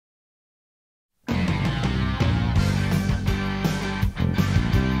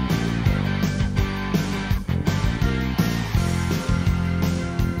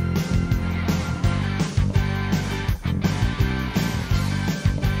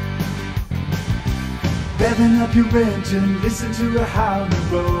Revving up your engine, listen to a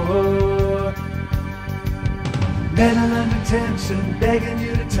howling roar. Metal under tension, begging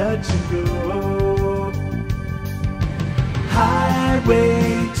you to touch and go.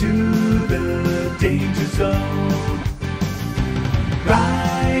 Highway to the danger zone.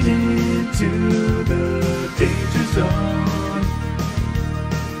 Right into the danger zone.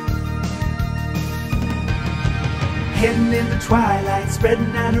 Heading in the twilight,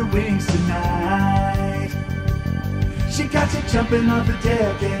 spreading out her wings tonight. She got you jumping off the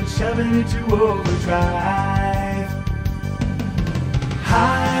deck and shoving into overdrive.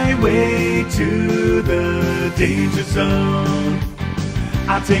 Highway to the danger zone.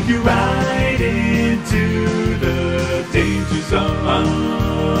 I'll take you right into the danger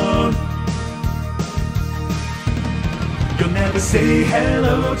zone. You'll never say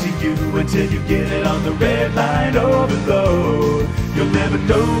hello to you until you get it on the red light overload. You'll never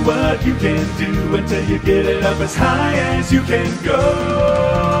know what you can do until you get it up as high as you can go.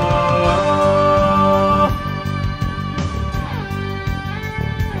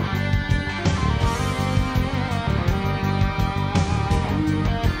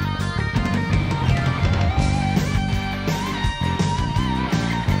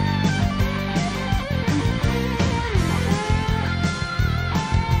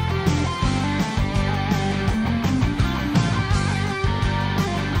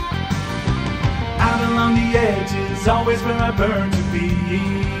 Along the edge is always where I burn to be.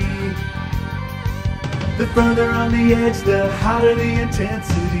 The further on the edge, the hotter the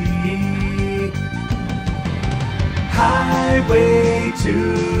intensity. Highway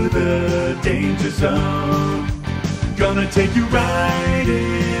to the danger zone. Gonna take you right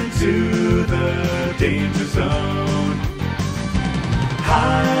into the danger zone.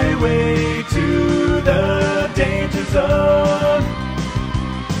 Highway to the danger zone.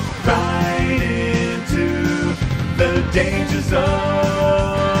 Right into the danger zone.